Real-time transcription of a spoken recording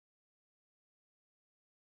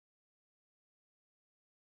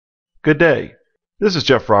Good day. This is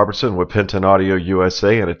Jeff Robertson with Penton Audio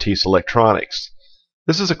USA and Atis Electronics.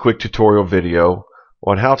 This is a quick tutorial video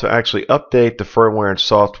on how to actually update the firmware and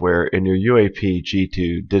software in your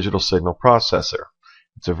UAPg2 digital signal processor.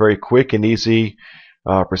 It's a very quick and easy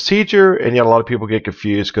procedure, and yet a lot of people get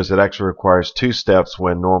confused because it actually requires two steps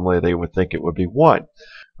when normally they would think it would be one.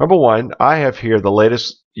 Number one, I have here the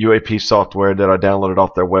latest UAP software that I downloaded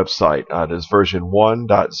off their website. It is version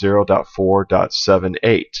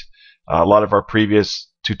 1.0.4.78. A lot of our previous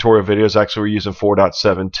tutorial videos actually were using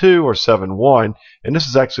 4.72 or 7.1, and this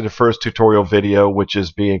is actually the first tutorial video which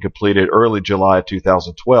is being completed early July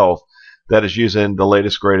 2012 that is using the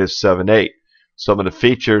latest greatest 7.8. Some of the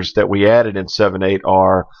features that we added in 7.8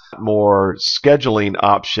 are more scheduling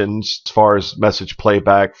options as far as message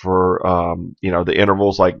playback for the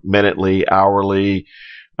intervals like minutely, hourly,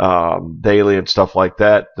 daily, and stuff like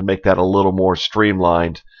that to make that a little more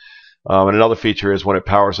streamlined. And another feature is when it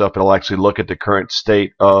powers up, it'll actually look at the current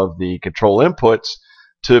state of the control inputs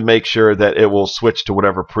to make sure that it will switch to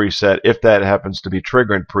whatever preset, if that happens to be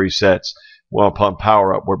triggering presets upon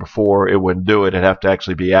power up, where before it wouldn't do it. It'd have to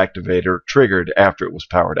actually be activated or triggered after it was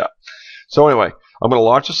powered up. So anyway, I'm going to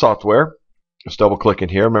launch the software. Just double click in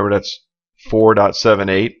here. Remember, that's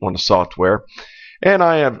 4.78 on the software. And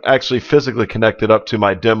I have actually physically connected up to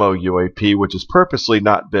my demo UAP, which has purposely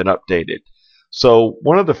not been updated. So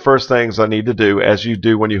one of the first things I need to do, as you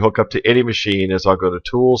do when you hook up to any machine, is I'll go to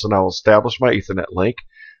Tools and I'll establish my Ethernet link.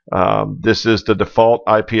 This is the default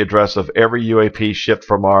IP address of every UAP shipped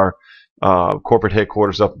from our corporate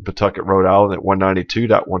headquarters up in Pawtucket, Rhode Island at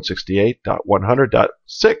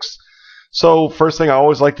 192.168.100.6. So first thing I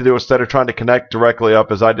always like to do instead of trying to connect directly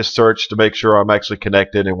up is I just search to make sure I'm actually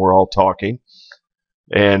connected and we're all talking.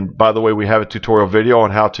 And by the way, we have a tutorial video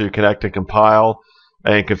on how to connect and compile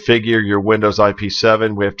and configure your Windows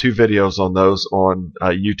IP7. We have two videos on those on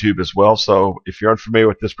YouTube as well. So if you're unfamiliar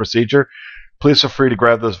with this procedure, please feel free to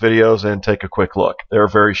grab those videos and take a quick look. They're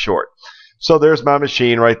very short. So there's my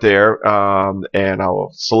machine right there, and I'll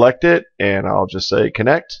select it and I'll just say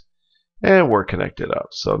connect, and we're connected up.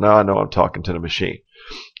 So now I know I'm talking to the machine.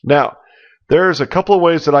 Now there's a couple of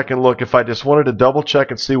ways that I can look if I just wanted to double check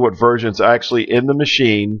and see what version's actually in the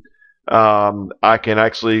machine. I can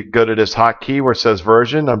actually go to this hotkey where it says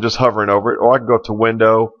version. I'm just hovering over it, or I can go to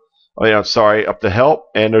Window. Up to Help,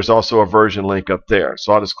 and there's also a version link up there.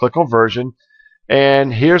 So I'll just click on version,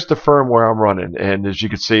 and here's the firmware I'm running. And as you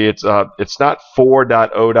can see, it's not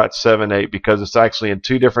 4.0.78 because it's actually in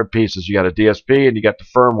two different pieces. You got a DSP and you got the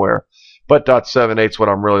firmware, but .78 is what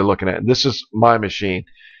I'm really looking at. And this is my machine.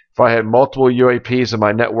 If I had multiple UAPs in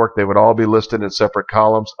my network, they would all be listed in separate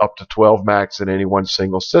columns, up to 12 max in any one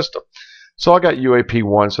single system. So I got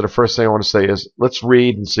UAP1, so the first thing I want to say is let's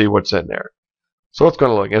read and see what's in there. So it's going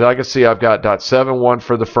to look, and I can see I've got .71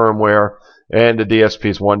 for the firmware, and the DSP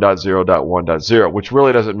is 1.0.1.0, which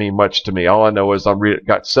really doesn't mean much to me. All I know is I've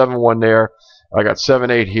got 7.1 there, I got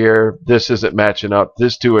 7.8 here, this isn't matching up,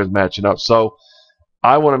 this too isn't matching up. So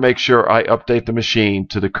I want to make sure I update the machine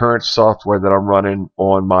to the current software that I'm running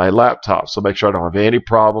on my laptop. So make sure I don't have any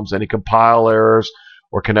problems, any compile errors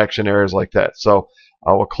or connection errors like that. So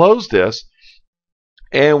I will close this,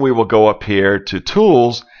 and we will go up here to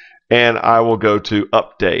Tools, and I will go to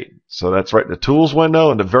Update. So that's right in the Tools window,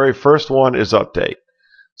 and the very first one is Update.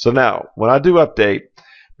 So now when I do Update,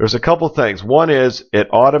 there's a couple things. One is it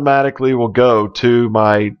automatically will go to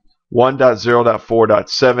my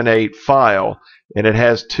 1.0.4.78 file, and it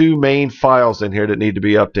has two main files in here that need to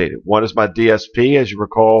be updated. One is my DSP, as you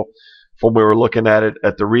recall from when we were looking at it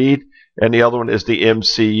at the read, and the other one is the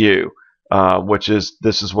MCU,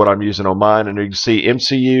 this is what I'm using on mine. And you can see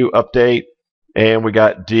MCU update, and we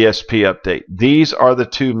got DSP update. These are the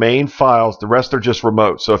two main files. The rest are just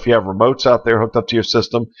remotes. So if you have remotes out there hooked up to your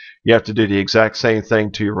system, you have to do the exact same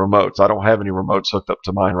thing to your remotes. I don't have any remotes hooked up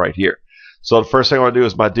to mine right here. So the first thing I want to do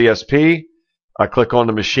is my DSP. I click on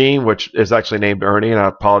the machine, which is actually named Ernie, and I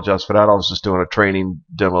apologize for that. I was just doing a training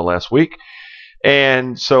demo last week.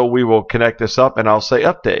 And so we will connect this up, and I'll say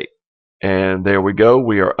update. And there we go.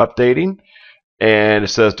 We are updating. And it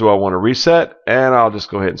says, do I want to reset? And I'll just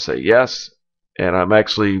go ahead and say yes. And I'm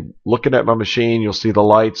actually looking at my machine. You'll see the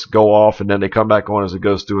lights go off, and then they come back on as it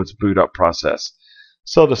goes through its boot up process.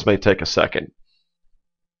 So this may take a second.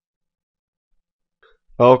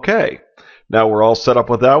 Okay. Now we're all set up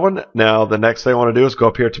with that one. Now the next thing I want to do is go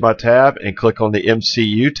up here to my tab and click on the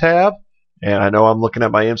MCU tab. And I know I'm looking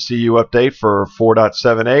at my MCU update for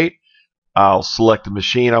 4.78. I'll select the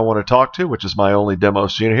machine I want to talk to, which is my only demo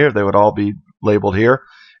machine here. They would all be labeled here.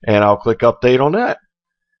 And I'll click Update on that.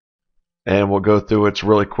 and we'll go through its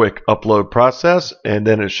really quick upload process, and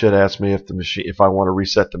then it should ask me if I want to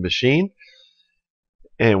reset the machine,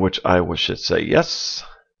 in which I should say yes.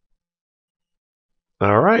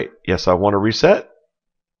 All right, yes, I want to reset,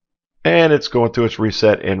 and it's going through its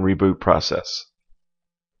reset and reboot process.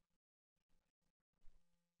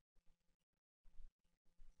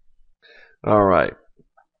 All right,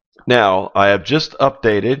 now I have just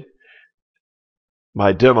updated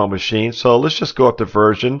my demo machine, so let's just go up to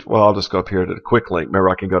version. Well, I'll just go up here to the quick link. Remember,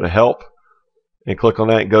 I can go to help and click on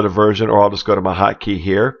that and go to version, or I'll just go to my hotkey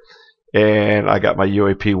here. And I got my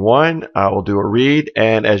UAP1. I will do a read,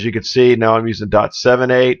 and as you can see, now I'm using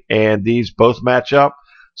 .78, and these both match up.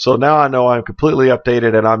 So now I know I'm completely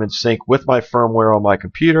updated and I'm in sync with my firmware on my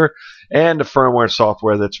computer and the firmware and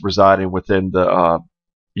software that's residing within the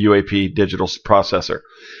UAP digital processor.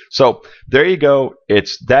 So there you go.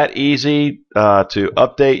 It's that easy to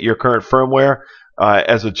update your current firmware.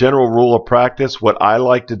 As a general rule of practice, what I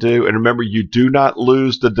like to do, and remember, you do not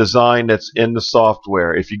lose the design that's in the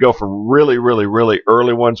software. If you go from really, really, really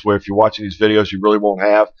early ones, where if you're watching these videos you really won't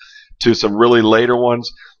have, to some really later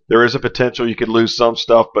ones, there is a potential you could lose some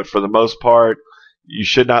stuff, but for the most part, you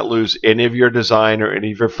should not lose any of your design or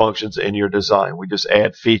any of your functions in your design. We just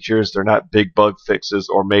add features. They're not big bug fixes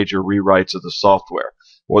or major rewrites of the software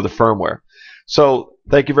or the firmware. So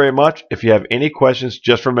thank you very much. If you have any questions,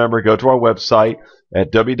 just remember, go to our website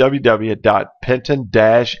at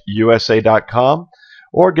www.penton-usa.com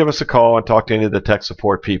or give us a call and talk to any of the tech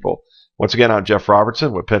support people. Once again, I'm Jeff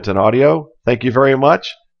Robertson with Penton Audio. Thank you very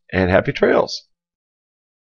much and happy trails.